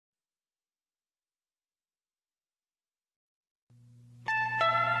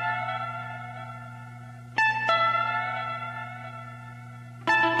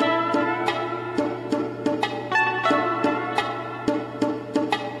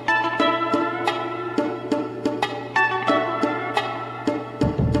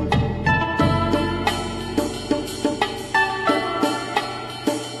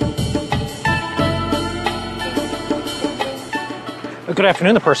Good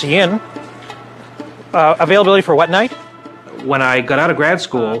afternoon, the Percy Inn. Availability for what night? When I got out of grad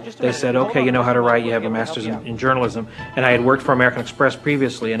school, they said, okay, you know how to write, you have a master's in journalism, and I had worked for American Express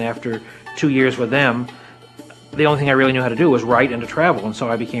previously, and after 2 years with them, the only thing I really knew how to do was write and to travel, and so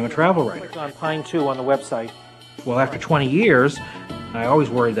I became a travel writer. It's on Pine 2 on the website. Well, after 20 years, I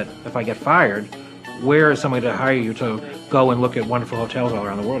always worried that if I get fired, where is somebody to hire you to go and look at wonderful hotels all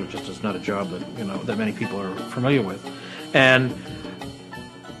around the world? It just is not a job that, that many people are familiar with. And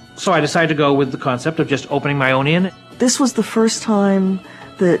so I decided to go with the concept of just opening my own inn. This was the first time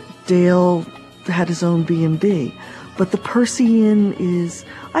that Dale had his own B&B, but the Percy Inn is,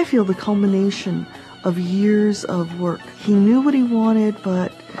 I feel, the culmination of years of work. He knew what he wanted,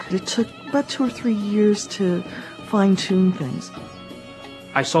 but it took about 2 or 3 years to fine-tune things.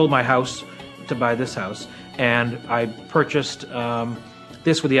 I sold my house to buy this house, and I purchased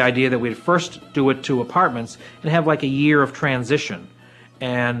this with the idea that we'd first do it to apartments and have like a year of transition.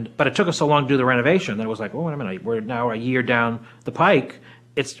 But it took us so long to do the renovation that it was like, oh, wait a minute, we're now a year down the pike,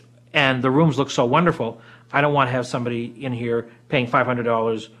 and the rooms look so wonderful. I don't want to have somebody in here paying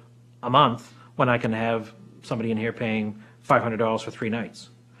 $500 a month when I can have somebody in here paying $500 for 3 nights.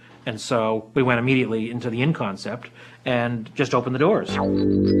 And so we went immediately into the inn concept and just opened the doors.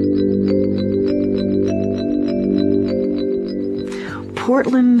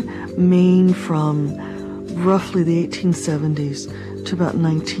 Portland, Maine, from roughly the 1870s to about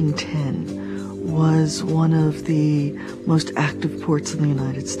 1910 was one of the most active ports in the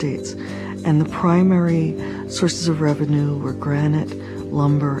United States, and the primary sources of revenue were granite,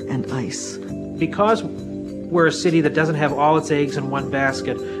 lumber, and ice. Because we're a city that doesn't have all its eggs in one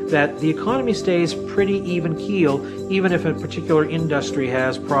basket, that the economy stays pretty even keel, even if a particular industry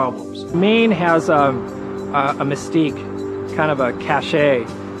has problems. Maine has a mystique, kind of a cachet,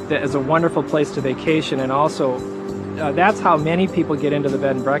 that is a wonderful place to vacation, and also that's how many people get into the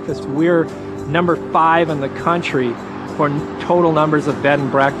bed and breakfast. We're number 5 in the country for total numbers of bed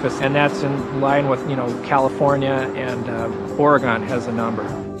and breakfast, and that's in line with, California, and Oregon has a number.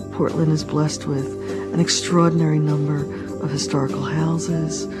 Portland is blessed with an extraordinary number of historical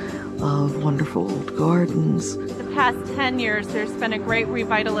houses, of wonderful old gardens. The past 10 years, there's been a great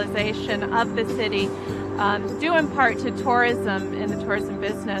revitalization of the city, due in part to tourism and the tourism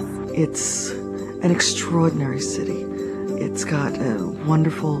business. It's an extraordinary city. It's got a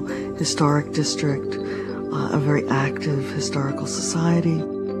wonderful historic district, a very active historical society.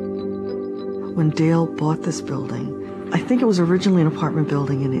 When Dale bought this building, I think it was originally an apartment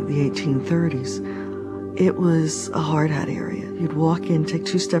building in the 1830s. It was a hard hat area. You'd walk in, take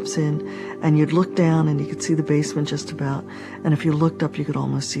 2 steps in, and you'd look down and you could see the basement just about, and if you looked up you could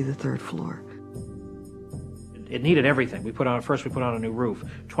almost see the 3rd floor. It needed everything. First we put on a new roof,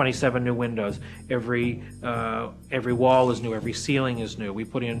 27 new windows. Every wall is new, every ceiling is new. We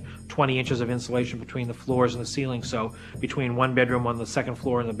put in 20 inches of insulation between the floors and the ceiling, so between one bedroom on the 2nd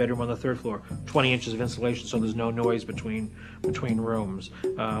floor and the bedroom on the 3rd floor, 20 inches of insulation so there's no noise between rooms.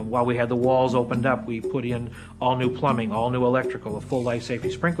 While we had the walls opened up, we put in all new plumbing, all new electrical, a full life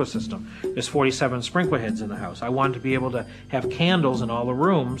safety sprinkler system. There's 47 sprinkler heads in the house. I wanted to be able to have candles in all the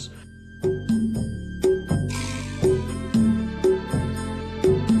rooms.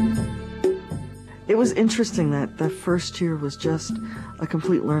 It was interesting that the first year was just a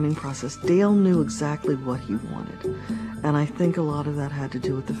complete learning process. Dale knew exactly what he wanted, and I think a lot of that had to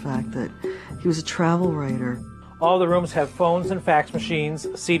do with the fact that he was a travel writer. All the rooms have phones and fax machines,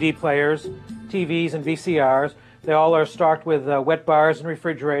 CD players, TVs and VCRs. They all are stocked with wet bars and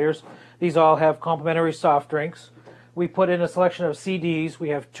refrigerators. These all have complimentary soft drinks. We put in a selection of CDs. We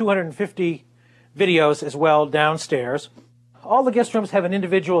have 250 videos as well downstairs. All the guest rooms have an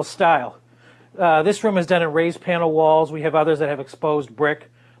individual style. This room is done in raised panel walls. We have others that have exposed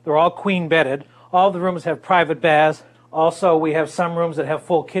brick. They're all queen bedded. All the rooms have private baths. Also, we have some rooms that have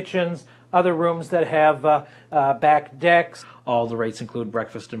full kitchens, other rooms that have back decks. All the rates include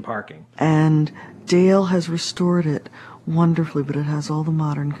breakfast and parking. And Dale has restored it wonderfully, but it has all the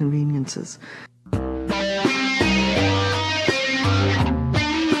modern conveniences.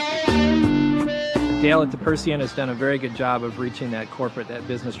 Dale at the Percy Inn has done a very good job of reaching that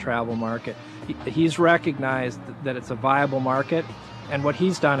business travel market. He's recognized that it's a viable market, and what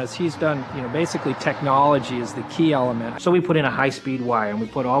he's done is basically technology is the key element. So we put in a high-speed wire,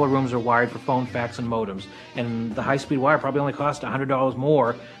 and all the rooms are wired for phone, fax, and modems. And the high-speed wire probably only cost $100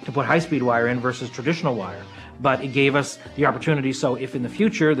 more to put high-speed wire in versus traditional wire. But it gave us the opportunity, so if in the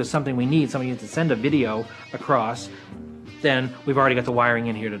future there's something we need, somebody needs to send a video across, then we've already got the wiring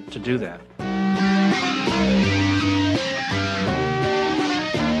in here to do that.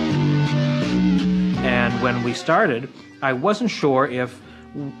 And when we started, I wasn't sure if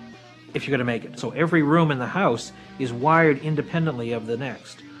you're going to make it. So every room in the house is wired independently of the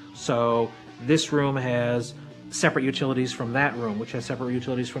next. So this room has separate utilities from that room, which has separate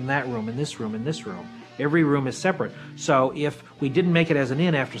utilities from that room, and this room, and this room. Every room is separate. So if we didn't make it as an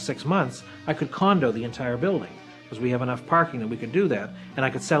inn after 6 months, I could condo the entire building, because we have enough parking that we could do that, and I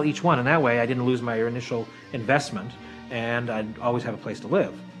could sell each one, and that way I didn't lose my initial investment, and I'd always have a place to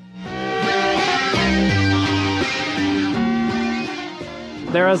live.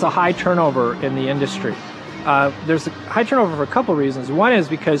 There is a high turnover in the industry. There's a high turnover for a couple reasons. One is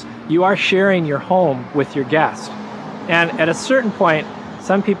because you are sharing your home with your guest. And at a certain point,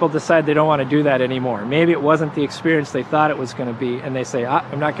 some people decide they don't want to do that anymore. Maybe it wasn't the experience they thought it was going to be, and they say,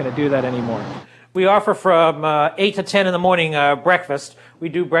 I'm not going to do that anymore. We offer from 8 to 10 in the morning breakfast. We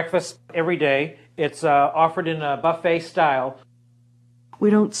do breakfast every day. It's offered in a buffet style. We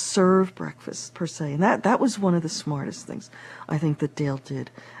don't serve breakfast per se, and that was one of the smartest things I think that Dale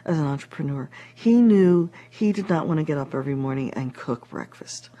did as an entrepreneur. He knew he did not want to get up every morning and cook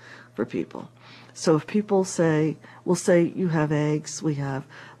breakfast for people. So if people we'll say you have eggs, we have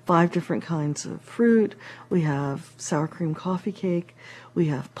 5 different kinds of fruit, we have sour cream coffee cake, we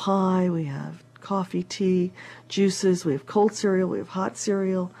have pie, we have coffee, tea, juices, we have cold cereal, we have hot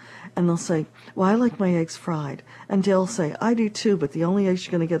cereal. And they'll say, well, I like my eggs fried. And Dale'll say, I do too, but the only eggs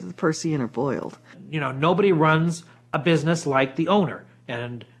you're going to get at the Percy Inn are boiled. You know, nobody runs a business like the owner.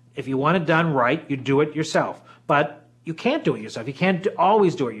 And if you want it done right, you do it yourself. But you can't do it yourself. You can't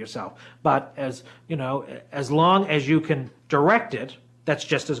always do it yourself. But as long as you can direct it, that's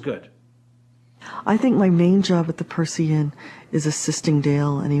just as good. I think my main job at the Percy Inn is assisting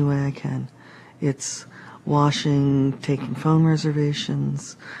Dale any way I can. It's washing, taking phone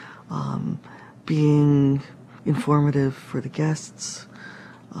reservations, being informative for the guests,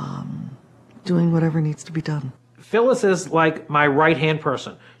 doing whatever needs to be done. Phyllis is like my right-hand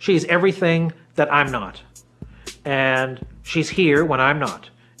person. She's everything that I'm not. And she's here when I'm not.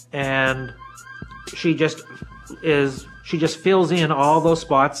 And she just fills in all those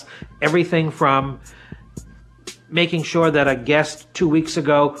spots, everything from making sure that a guest 2 weeks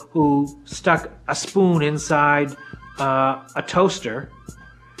ago who stuck a spoon inside a toaster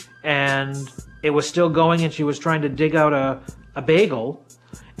and it was still going and she was trying to dig out a bagel,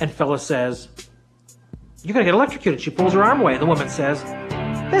 and Phyllis says, "You're going to get electrocuted." She pulls her arm away and the woman says,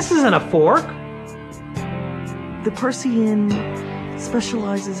 "This isn't a fork." The Percy Inn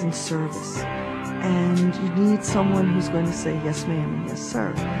specializes in service, and you need someone who's going to say yes ma'am and yes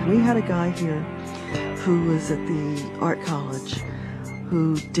sir. We had a guy here who was at the art college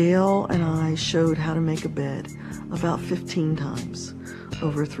who Dale and I showed how to make a bed about 15 times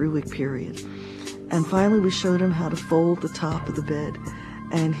over a 3-week period. And finally we showed him how to fold the top of the bed.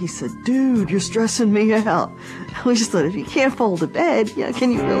 And he said, "Dude, you're stressing me out." We just thought, if you can't fold a bed,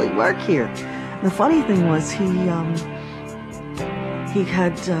 can you really work here? And the funny thing was he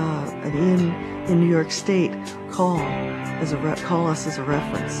had an inn in New York State call us as a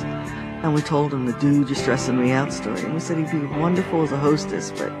reference. And we told him the "dude, you're stressing me out" story. And we said he'd be wonderful as a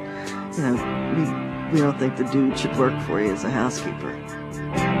hostess, but, we don't think the dude should work for you as a housekeeper.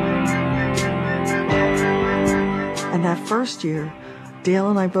 And that first year, Dale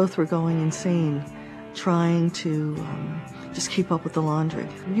and I both were going insane trying to just keep up with the laundry.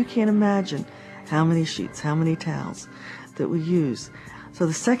 You can't imagine how many sheets, how many towels that we use. So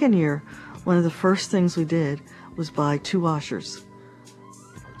the second year, one of the first things we did was buy 2 washers.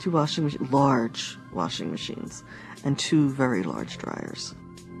 2 large washing machines, and 2 very large dryers.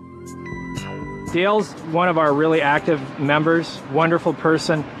 Dale's one of our really active members, wonderful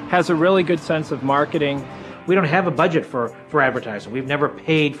person, has a really good sense of marketing. We don't have a budget for advertising. We've never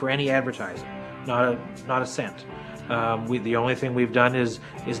paid for any advertising, not a cent. The only thing we've done is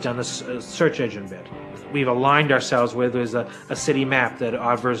done the search engine bit. We've aligned ourselves with a city map that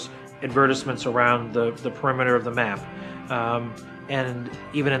offers advertisements around the perimeter of the map. And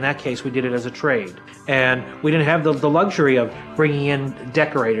even in that case, we did it as a trade. And we didn't have the luxury of bringing in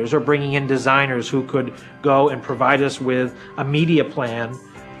decorators or bringing in designers who could go and provide us with a media plan.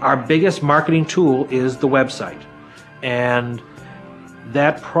 Our biggest marketing tool is the website. And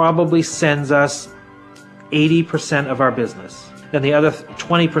that probably sends us 80% of our business. Then the other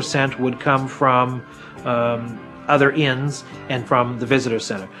 20% would come from other inns and from the visitor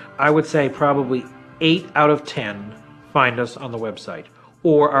center. I would say probably 8 out of 10 find us on the website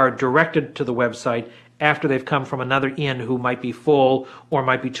or are directed to the website after they've come from another inn who might be full or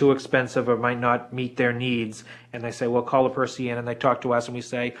might be too expensive or might not meet their needs. And they say, well, call the Percy Inn, and they talk to us and we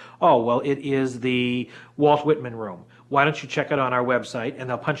say, oh, well, it is the Walt Whitman room. why don't you check it on our website? And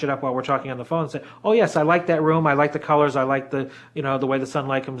they'll punch it up while we're talking on the phone and say, oh yes, I like that room, I like the colors, I like the, the way the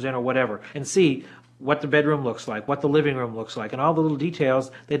sunlight comes in or whatever, and see what the bedroom looks like, what the living room looks like, and all the little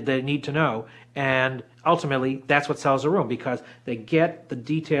details that they need to know. And ultimately, that's what sells a room, because they get the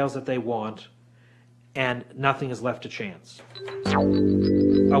details that they want and nothing is left to chance.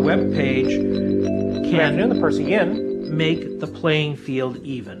 A web page Brand new, the Percy Inn. make the playing field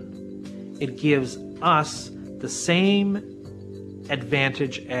even. It gives us the same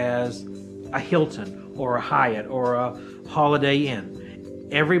advantage as a Hilton or a Hyatt or a Holiday Inn.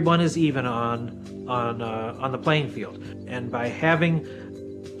 Everyone is even on the playing field, and by having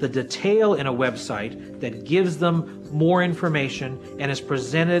the detail in a website that gives them more information and is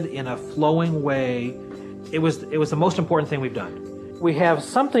presented in a flowing way, it was the most important thing we've done. We have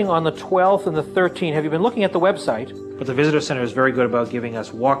something on the 12th and the 13th. Have you been looking at the website? But the visitor center is very good about giving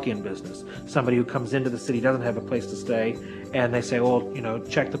us walk-in business. Somebody who comes into the city doesn't have a place to stay, and they say, well,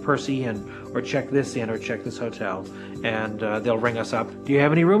 check the Percy Inn, or check this inn, or check this hotel, and they'll ring us up. Do you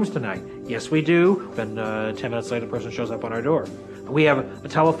have any rooms tonight? Yes, we do. And 10 minutes later, the person shows up on our door. We have a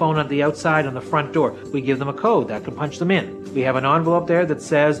telephone at the outside on the front door. We give them a code that can punch them in. We have an envelope there that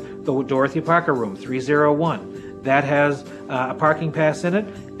says the Dorothy Parker room, 301. That has a parking pass in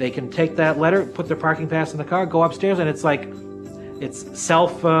it. They can take that letter, put their parking pass in the car, go upstairs, and it's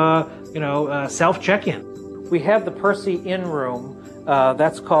self check-in. We have the Percy Inn room.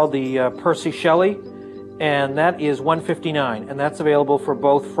 That's called the Percy Shelley, and that is $159, and that's available for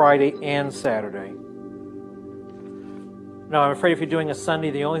both Friday and Saturday. No, I'm afraid if you're doing a Sunday,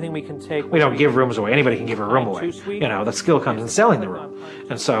 the only thing we can take... We don't give rooms away. Anybody can give a room away. Two-suite. The skill comes in selling the room.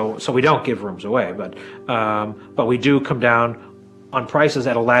 And so we don't give rooms away, but we do come down on prices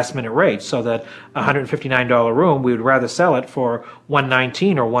at a last-minute rate, so that a $159 room, we would rather sell it for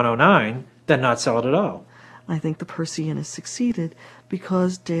 $119 or $109 than not sell it at all. I think the Percy Inn has succeeded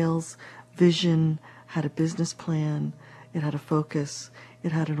because Dale's vision had a business plan, it had a focus,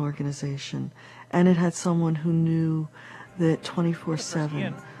 it had an organization, and it had someone who knew that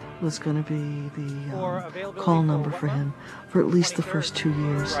 24/7 was going to be the call number for him for at least the first 2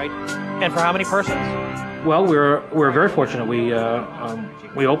 years. Right. And for how many persons? Well, we're very fortunate. We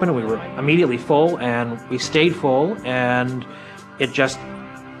opened and we were immediately full, and we stayed full, and it just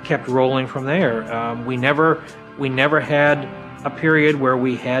kept rolling from there. We never had a period where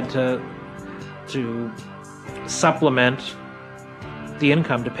we had to supplement the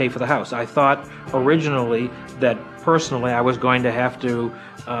income to pay for the house. I thought originally that personally I was going to have to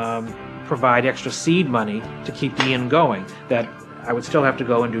provide extra seed money to keep the inn going, that I would still have to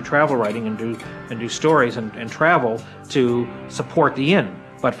go and do travel writing and do stories and travel to support the inn.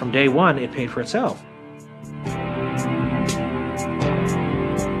 But from day one, it paid for itself.